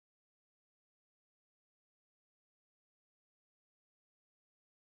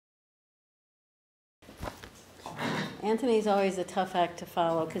Anthony's always a tough act to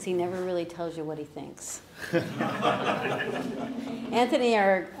follow because he never really tells you what he thinks. Anthony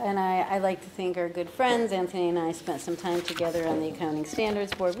and I like to think, are good friends. Anthony and I spent some time together on the Accounting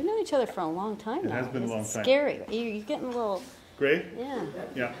Standards Board. We've known each other for a long time now. It has been a long time. Scary. You're getting a little... Gray? Yeah.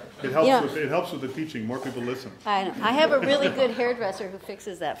 Yeah. It helps with the teaching. More people listen. I know. I have a really good hairdresser who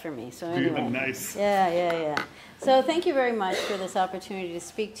fixes that for me. So anyway. Nice. Yeah. So thank you very much for this opportunity to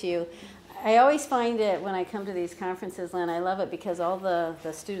speak to you. I always find it when I come to these conferences, Lynn, I love it because all the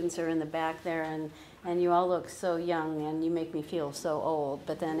students are in the back there and you all look so young and you make me feel so old.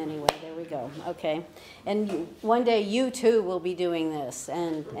 But then anyway, there we go. Okay. And one day you too will be doing this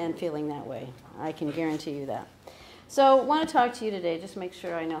and feeling that way. I can guarantee you that. So I want to talk to you today, just make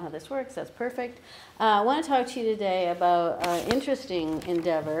sure I know how this works, that's perfect. I want to talk to you today about an interesting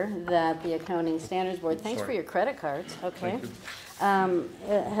endeavor that the Accounting Standards Board, thanks for your credit cards, okay,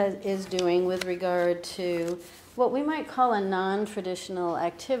 is doing with regard to what we might call a non-traditional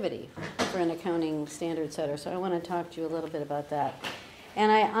activity for an accounting standard setter. So I want to talk to you a little bit about that. And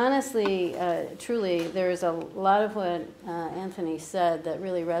I honestly, truly, there's a lot of what Anthony said that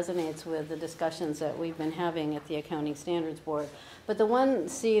really resonates with the discussions that we've been having at the Accounting Standards Board. But the one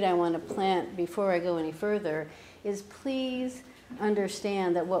seed I want to plant before I go any further is please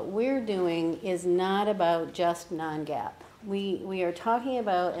understand that what we're doing is not about just non-GAAP. We are talking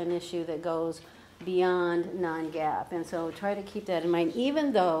about an issue that goes beyond non-GAAP. And so try to keep that in mind,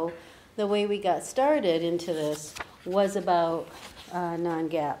 even though the way we got started into this was about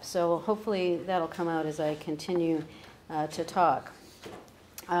non-GAAP. So hopefully that'll come out as I continue to talk.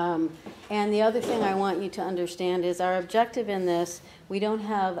 And the other thing I want you to understand is our objective in this, we don't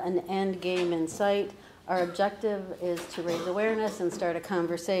have an end game in sight. Our objective is to raise awareness and start a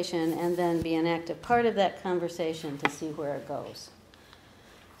conversation and then be an active part of that conversation to see where it goes.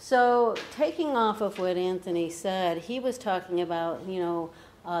 So taking off of what Anthony said, he was talking about,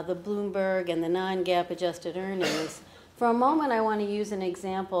 the Bloomberg and the non-GAAP adjusted earnings. For a moment, I want to use an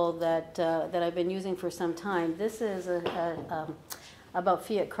example that I've been using for some time. This is about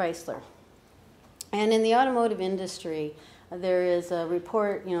Fiat Chrysler. And in the automotive industry, there is a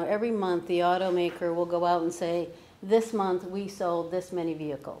report, every month the automaker will go out and say, this month we sold this many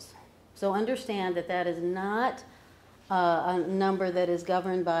vehicles. So understand that that is not a number that is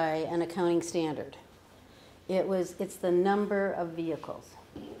governed by an accounting standard. It's the number of vehicles.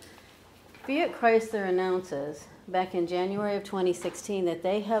 Fiat Chrysler announces back in January of 2016 that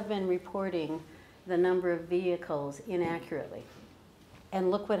they have been reporting the number of vehicles inaccurately.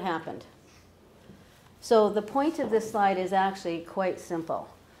 And look what happened. So the point of this slide is actually quite simple.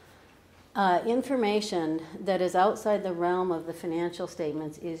 Information that is outside the realm of the financial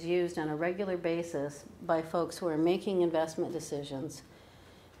statements is used on a regular basis by folks who are making investment decisions.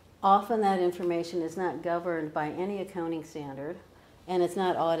 Often that information is not governed by any accounting standard, and it's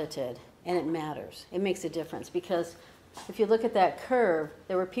not audited. And it matters. It makes a difference because if you look at that curve,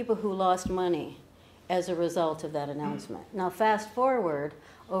 there were people who lost money as a result of that announcement. Now fast forward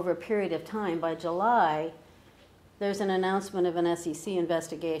over a period of time, by July, there's an announcement of an SEC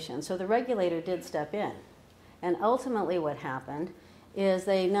investigation. So the regulator did step in. And ultimately what happened is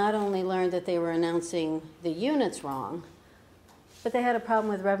they not only learned that they were announcing the units wrong, but they had a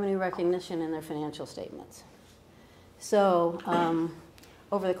problem with revenue recognition in their financial statements. So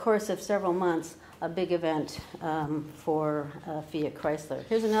over the course of several months, a big event for Fiat Chrysler.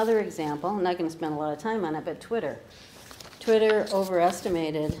 Here's another example. I'm not going to spend a lot of time on it, but Twitter. Twitter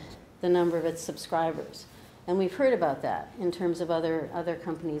overestimated the number of its subscribers. And we've heard about that in terms of other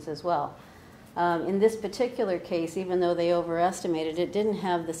companies as well. In this particular case, even though they overestimated, it didn't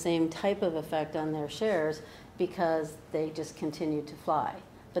have the same type of effect on their shares because they just continued to fly.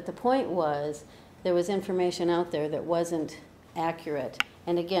 But the point was, there was information out there that wasn't accurate.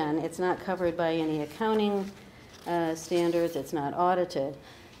 And again, it's not covered by any accounting standards, it's not audited.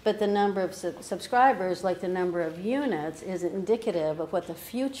 But the number of subscribers, like the number of units, is indicative of what the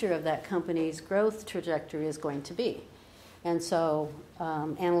future of that company's growth trajectory is going to be. And so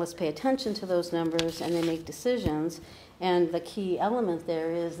analysts pay attention to those numbers and they make decisions. And the key element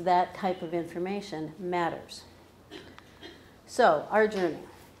there is that type of information matters. So, our journey.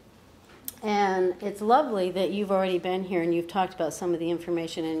 And it's lovely that you've already been here and you've talked about some of the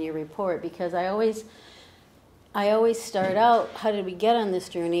information in your report, because I always start out, how did we get on this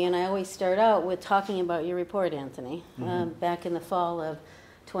journey? And I always start out with talking about your report, Anthony, back in the fall of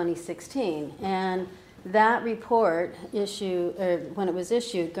 2016. And that report when it was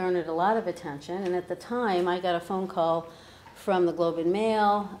issued, garnered a lot of attention. And at the time, I got a phone call from the Globe and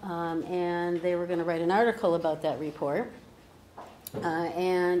Mail, and they were going to write an article about that report.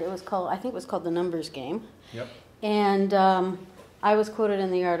 And it was called, I think it was called The Numbers Game. Yep. And I was quoted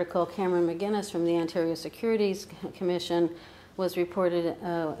in the article, Cameron McGuinness from the Ontario Securities Commission was reported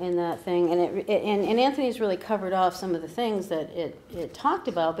in that thing. And Anthony's really covered off some of the things that it talked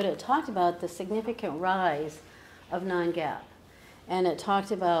about, but it talked about the significant rise of non-GAAP. And it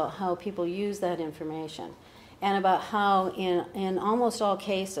talked about how people use that information. And about how in almost all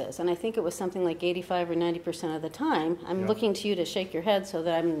cases, and I think it was something like 85 or 90% of the time, I'm looking to you to shake your head so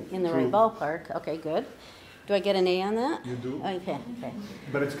that I'm in the right ballpark. Okay, good. Do I get an A on that? You do. Okay.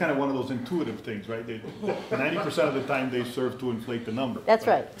 But it's kind of one of those intuitive things, right? 90% of the time they serve to inflate the number. That's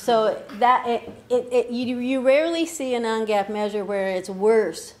right. So that you rarely see a non-GAAP measure where it's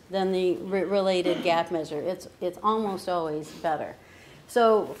worse than the related GAAP measure. It's almost always better.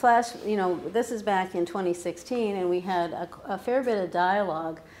 So Flash, this is back in 2016, and we had a fair bit of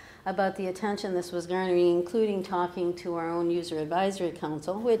dialogue about the attention this was garnering, including talking to our own User Advisory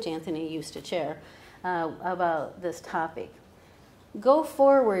Council, which Anthony used to chair, about this topic. Go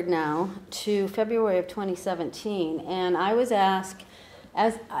forward now to February of 2017, and I was asked,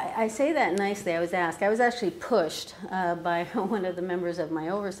 as I say that nicely, I was actually pushed by one of the members of my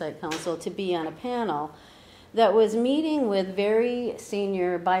Oversight Council to be on a panel that was meeting with very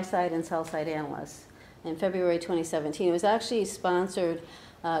senior buy-side and sell-side analysts in February 2017. It was actually sponsored,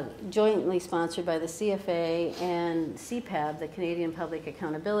 jointly sponsored by the CFA and CPAB, the Canadian Public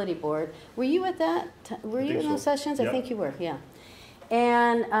Accountability Board. Were you at that? Were you in those sessions? Yeah. I think you were, yeah.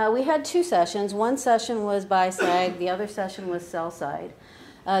 And we had two sessions. One session was buy-side, the other session was sell-side.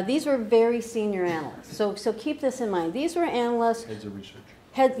 These were very senior analysts. So keep this in mind. These were analysts. Heads of research.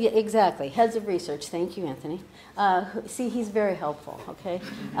 Exactly, heads of research. Thank you, Anthony. See, he's very helpful, okay?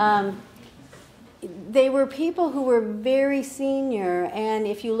 They were people who were very senior, and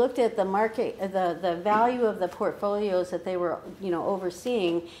if you looked at the market, the value of the portfolios that they were,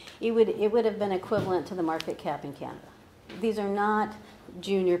 overseeing, it would have been equivalent to the market cap in Canada. These are not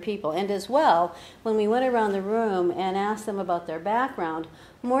junior people. And as well, when we went around the room and asked them about their background,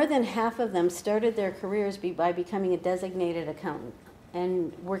 more than half of them started their careers by becoming a designated accountant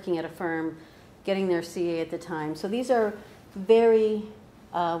and working at a firm, getting their CA at the time. So these are very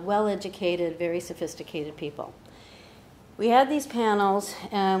well-educated, very sophisticated people. We had these panels,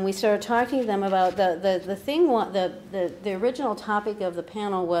 and we started talking to them about the original topic of the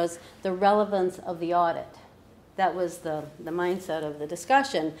panel was the relevance of the audit. That was the mindset of the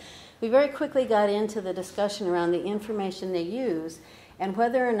discussion. We very quickly got into the discussion around the information they use and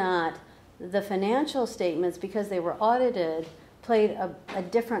whether or not the financial statements, because they were audited, played a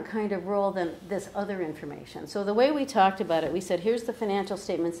different kind of role than this other information. So the way we talked about it, we said, here's the financial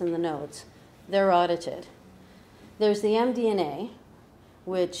statements in the notes. They're audited. There's the MD&A,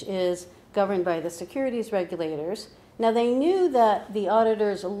 which is governed by the securities regulators. Now, they knew that the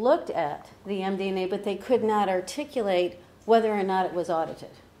auditors looked at the MD&A, but they could not articulate whether or not it was audited.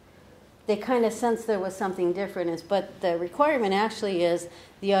 They kind of sensed there was something different, but the requirement actually is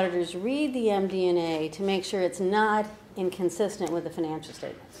the auditors read the MD&A to make sure it's not inconsistent with the financial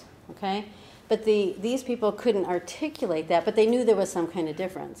statements, okay? But these people couldn't articulate that, but they knew there was some kind of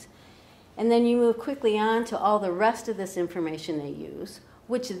difference. And then you move quickly on to all the rest of this information they use,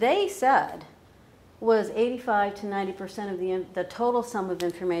 which they said was 85 to 90% of the total sum of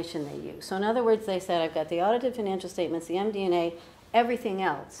information they use. So in other words, they said, I've got the audited financial statements, the MD&A, everything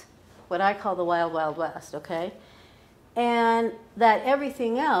else, what I call the wild, wild west, okay? And that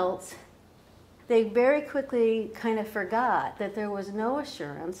everything else, they very quickly kind of forgot that there was no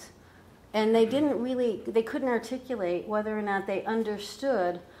assurance, and they couldn't articulate whether or not they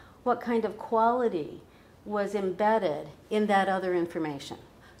understood what kind of quality was embedded in that other information.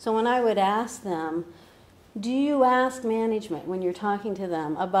 So when I would ask them, do you ask management when you're talking to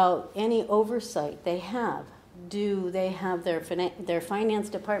them about any oversight they have? Do they have their finance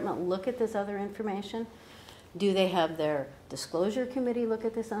department look at this other information? Do they have their disclosure committee look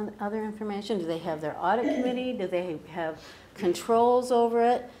at this other information? Do they have their audit committee? Do they have controls over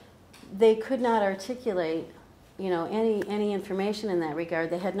it? They could not articulate, any information in that regard.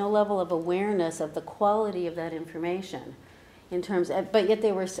 They had no level of awareness of the quality of that information but yet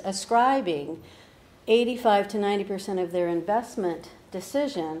they were ascribing 85 to 90% of their investment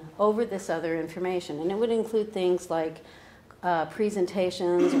decision over this other information. And it would include things like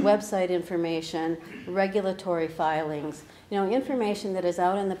presentations, website information, regulatory filings, information that is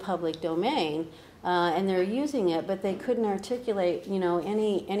out in the public domain, and they're using it, but they couldn't articulate,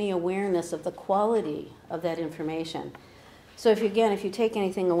 any awareness of the quality of that information. So if you take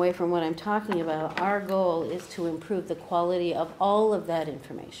anything away from what I'm talking about, our goal is to improve the quality of all of that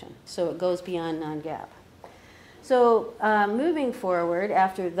information. So it goes beyond non-GAAP. So moving forward,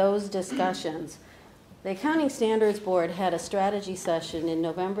 after those discussions, The Accounting Standards Board had a strategy session in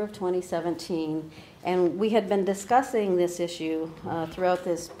November of 2017, and we had been discussing this issue throughout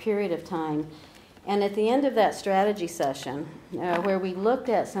this period of time. And at the end of that strategy session, where we looked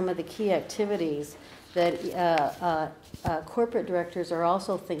at some of the key activities that corporate directors are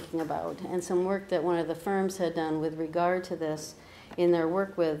also thinking about, and some work that one of the firms had done with regard to this in their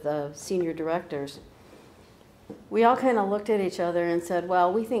work with senior directors, we all kind of looked at each other and said,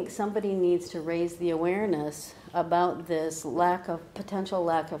 well, we think somebody needs to raise the awareness about this potential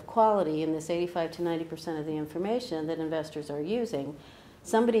lack of quality in this 85 to 90% of the information that investors are using.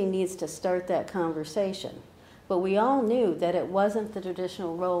 Somebody needs to start that conversation. But we all knew that it wasn't the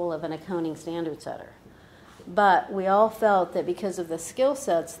traditional role of an accounting standard setter. But we all felt that because of the skill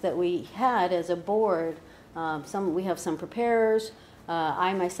sets that we had as a board, we have some preparers.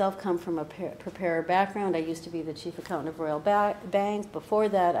 I myself come from a preparer background. I used to be the chief accountant of Royal Bank. Before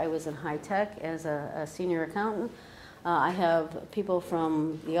that, I was in high tech as a senior accountant. I have people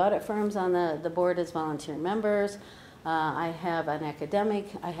from the audit firms on the board as volunteer members. I have an academic.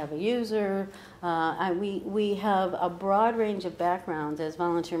 I have a user. We have a broad range of backgrounds as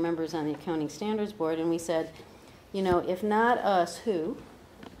volunteer members on the Accounting Standards Board, and we said, you know, if not us, who?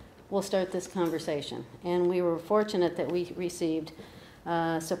 We'll start this conversation. And we were fortunate that we received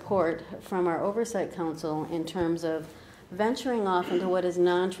support from our Oversight Council in terms of venturing off into what is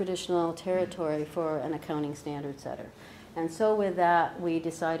non-traditional territory for an accounting standard setter. And so with that, we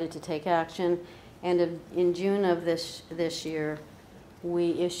decided to take action. And in June of this year,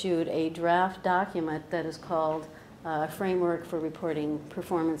 we issued a draft document that is called Framework for Reporting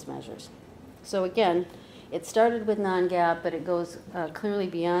Performance Measures. So again, it started with non-GAAP, but it goes clearly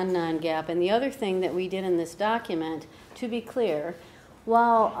beyond non-GAAP. And the other thing that we did in this document, to be clear,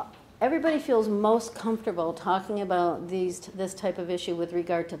 while everybody feels most comfortable talking about this type of issue with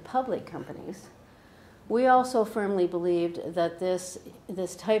regard to public companies, we also firmly believed that this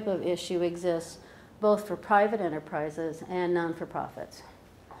type of issue exists both for private enterprises and non-for-profits.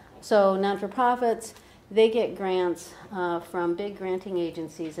 So non-for-profits, they get grants from big granting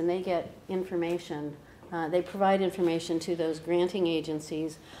agencies, and they get information. They provide information to those granting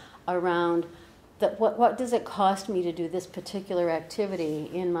agencies around what does it cost me to do this particular activity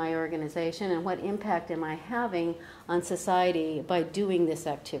in my organization, and what impact am I having on society by doing this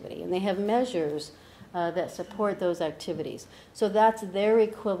activity. And they have measures that support those activities. So that's their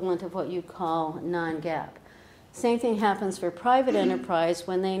equivalent of what you call non-GAAP. Same thing happens for private enterprise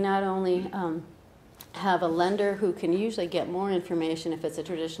when they not only have a lender who can usually get more information if it's a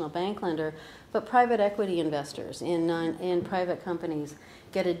traditional bank lender, but private equity investors in private companies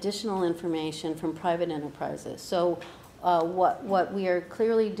get additional information from private enterprises. So what we are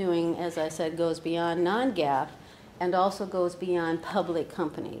clearly doing, as I said, goes beyond non-GAAP and also goes beyond public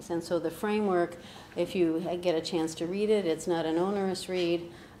companies. And so the framework, if you get a chance to read it, it's not an onerous read.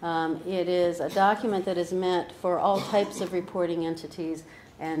 It is a document that is meant for all types of reporting entities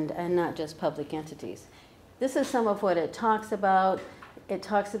and not just public entities. This is some of what it talks about. It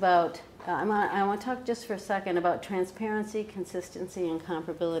talks about, I want to talk just for a second about transparency, consistency, and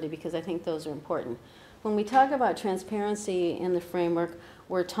comparability, because I think those are important. When we talk about transparency in the framework,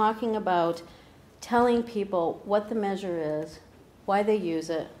 we're talking about telling people what the measure is, why they use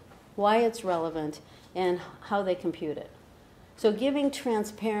it, why it's relevant, and how they compute it. So giving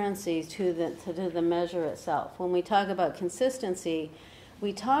transparency to the measure itself. When we talk about consistency,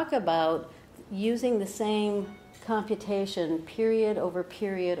 we talk about using the same computation period over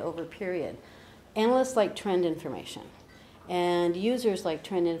period over period. Analysts like trend information, and users like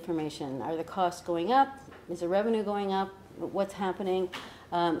trend information. Are the costs going up? Is the revenue going up? What's happening?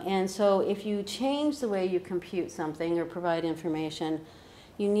 And so if you change the way you compute something or provide information,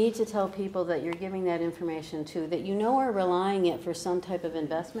 you need to tell people that you're giving that information to, that you know are relying it for some type of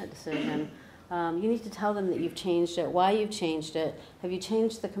investment decision. You need to tell them that you've changed it, why you've changed it, have you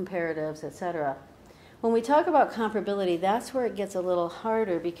changed the comparatives, etc. When we talk about comparability, that's where it gets a little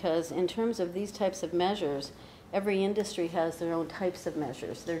harder, because in terms of these types of measures, every industry has their own types of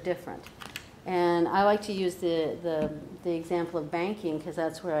measures. They're different. And I like to use the example of banking, because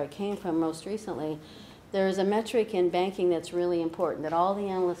that's where I came from most recently. There's a metric in banking that's really important that all the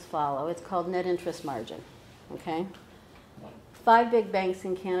analysts follow. It's called net interest margin. Okay? 5 big banks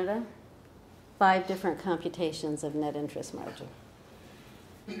in Canada, 5 different computations of net interest margin.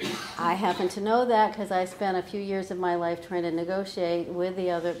 I happen to know that because I spent a few years of my life trying to negotiate with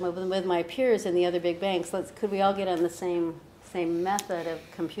my peers in the other big banks. Could we all get on the same method of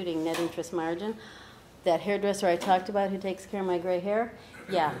computing net interest margin? That hairdresser I talked about who takes care of my gray hair,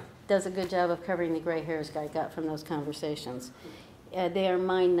 yeah, does a good job of covering the gray hairs I got from those conversations. they are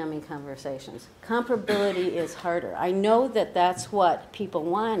mind-numbing conversations. Comparability is harder. I know that that's what people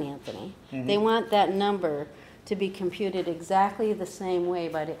want, Anthony. Mm-hmm. They want that number to be computed exactly the same way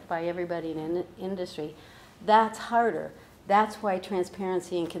by everybody in the industry. That's harder. That's why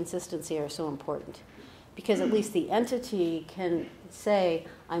transparency and consistency are so important. Because at least the entity can say,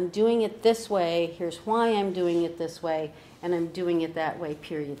 I'm doing it this way, here's why I'm doing it this way, and I'm doing it that way,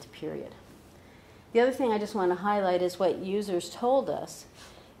 period to period. The other thing I just want to highlight is what users told us,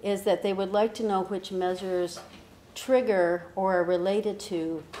 is that they would like to know which measures trigger or are related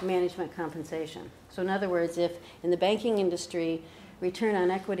to management compensation. So in other words, if in the banking industry, return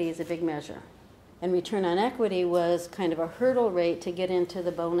on equity is a big measure, and return on equity was kind of a hurdle rate to get into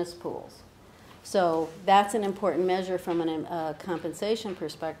the bonus pools. So that's an important measure from a compensation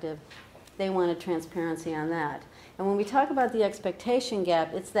perspective. They wanted transparency on that. And when we talk about the expectation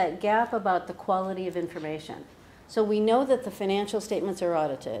gap, it's that gap about the quality of information. So we know that the financial statements are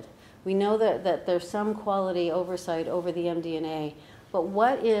audited. We know that there's some quality oversight over the MD&A, but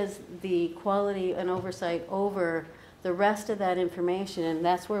what is the quality and oversight over the rest of that information? And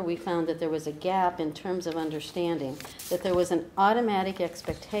that's where we found that there was a gap in terms of understanding, that there was an automatic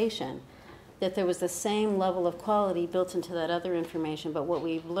expectation that there was the same level of quality built into that other information. But what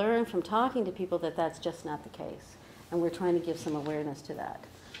we've learned from talking to people, that that's just not the case. And we're trying to give some awareness to that.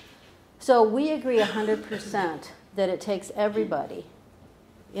 So we agree 100% that it takes everybody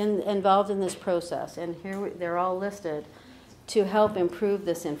involved in this process, and here they're all listed, to help improve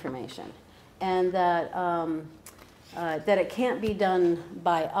this information. And that, that it can't be done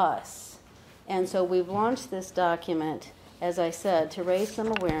by us. And so we've launched this document, as I said, to raise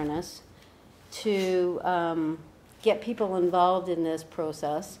some awareness, to get people involved in this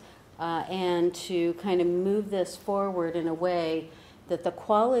process, and to kind of move this forward in a way that the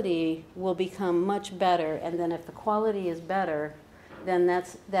quality will become much better. And then if the quality is better, then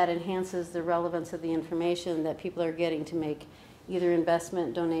that enhances the relevance of the information that people are getting to make either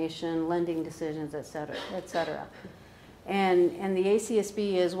investment, donation, lending decisions, et cetera, et cetera. And the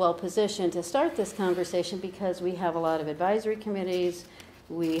ACSB is well positioned to start this conversation because we have a lot of advisory committees,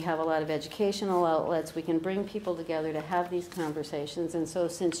 we have a lot of educational outlets, we can bring people together to have these conversations. And so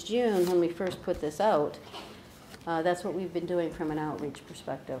since June, when we first put this out, that's what we've been doing from an outreach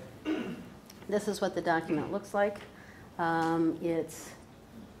perspective. This is what the document looks like. It's,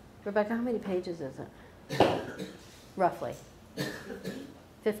 Rebecca, how many pages is it? Roughly.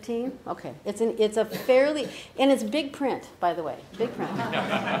 15? Okay. It's a fairly, and it's big print, by the way, big print.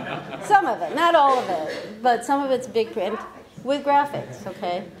 Some of it, not all of it, but some of it's big print with graphics,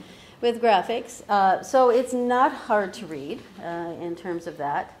 okay? With graphics. So it's not hard to read in terms of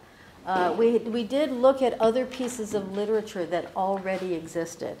that. We did look at other pieces of literature that already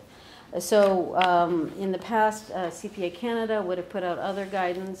existed. So in the past, CPA Canada would have put out other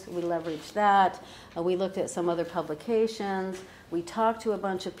guidance. We leveraged that. We looked at some other publications. We talked to a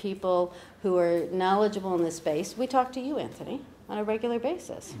bunch of people who are knowledgeable in this space. We talked to you, Anthony, on a regular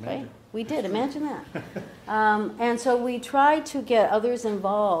basis, right? We did, imagine that. And so we tried to get others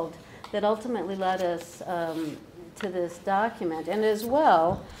involved that ultimately led us to this document. And as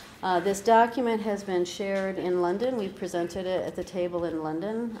well, this document has been shared in London. We've presented it at the table in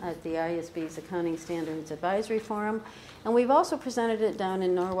London at the ISB's Accounting Standards Advisory Forum. And we've also presented it down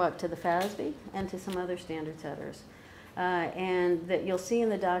in Norwalk to the FASB and to some other standard setters. And that you'll see in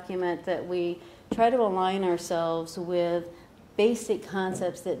the document that we try to align ourselves with basic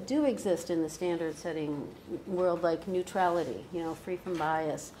concepts that do exist in the standard setting world, like neutrality, free from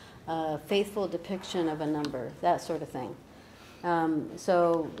bias, faithful depiction of a number, that sort of thing.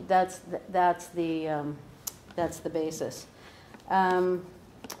 So that's the basis.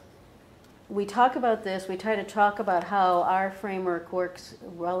 We talk about this. We try to talk about how our framework works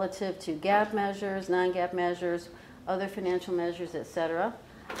relative to GAAP measures, non-GAAP measures, other financial measures, etc.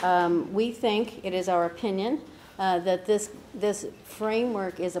 We think, it is our opinion, that this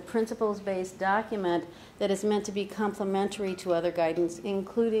framework is a principles-based document that is meant to be complementary to other guidance,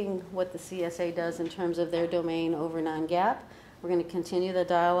 including what the CSA does in terms of their domain over non-GAAP. We're going to continue the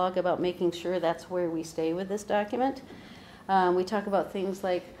dialogue about making sure that's where we stay with this document. We talk about things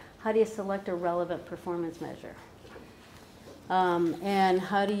like, how do you select a relevant performance measure? And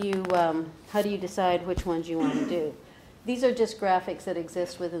how do you decide which ones you want to do? These are just graphics that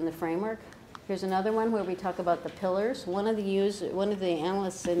exist within the framework. Here's another one where we talk about the pillars. One of the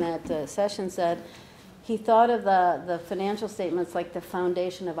analysts in that session said he thought of the financial statements like the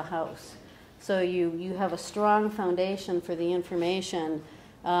foundation of a house. So you have a strong foundation for the information,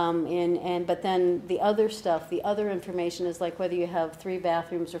 but then the other stuff, the other information is like whether you have 3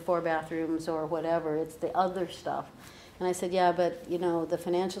 bathrooms or 4 bathrooms or whatever. It's the other stuff. And I said, yeah, but the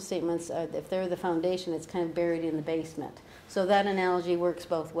financial statements, if they're the foundation, it's kind of buried in the basement. So that analogy works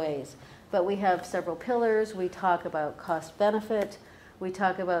both ways. But we have several pillars. We talk about cost benefit. We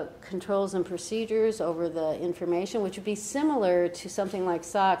talk about controls and procedures over the information, which would be similar to something like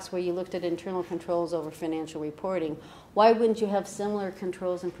SOX, where you looked at internal controls over financial reporting. Why wouldn't you have similar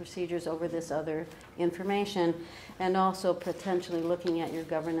controls and procedures over this other information? And also potentially looking at your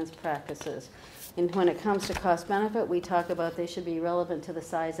governance practices. And when it comes to cost benefit, we talk about they should be relevant to the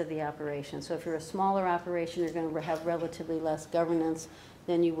size of the operation. So if you're a smaller operation, you're going to have relatively less governance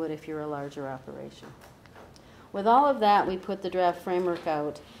than you would if you're a larger operation. With all of that, we put the draft framework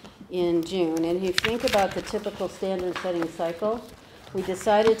out in June. And if you think about the typical standard setting cycle, we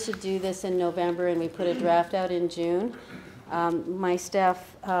decided to do this in November and we put a draft out in June. My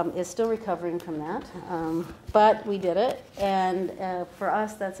staff is still recovering from that, but we did it. And for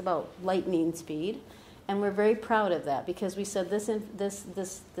us, that's about lightning speed. And we're very proud of that because we said this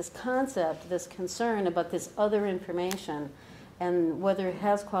concept, this concern about this other information and whether it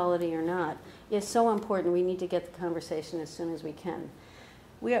has quality or not is so important. We need to get the conversation as soon as we can.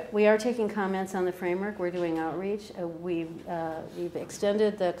 We are taking comments on the framework. We're doing outreach. We've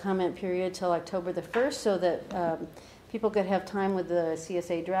extended the comment period till October the 1st so that people could have time with the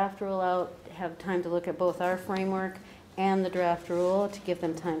CSA draft rule out, have time to look at both our framework and the draft rule to give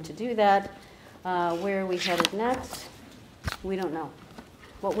them time to do that. Where are we headed next? We don't know.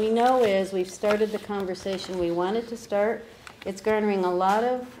 What we know is we've started the conversation we wanted to start. It's garnering a lot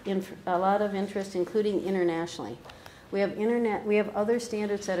of interest, including internationally. We have other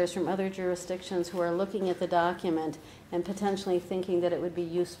standard setters from other jurisdictions who are looking at the document and potentially thinking that it would be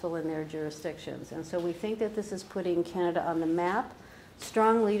useful in their jurisdictions. And so we think that this is putting Canada on the map.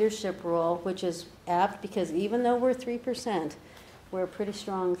 Strong leadership role, which is apt because even though we're 3%, we're a pretty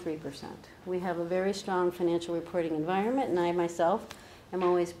strong 3%. We have a very strong financial reporting environment, and I myself am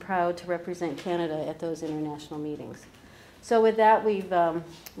always proud to represent Canada at those international meetings. So with that, we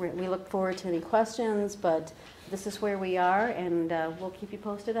look forward to any questions, but this is where we are, and we'll keep you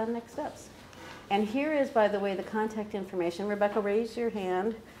posted on next steps. And here is, by the way, the contact information. Rebecca, raise your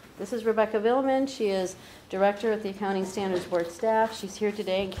hand. This is Rebecca Villman. She is director at the Accounting Standards Board staff. She's here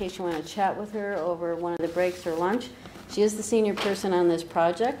today in case you want to chat with her over one of the breaks or lunch. She is the senior person on this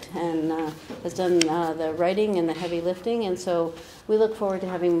project and has done the writing and the heavy lifting, and so we look forward to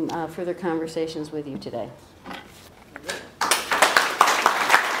having further conversations with you today.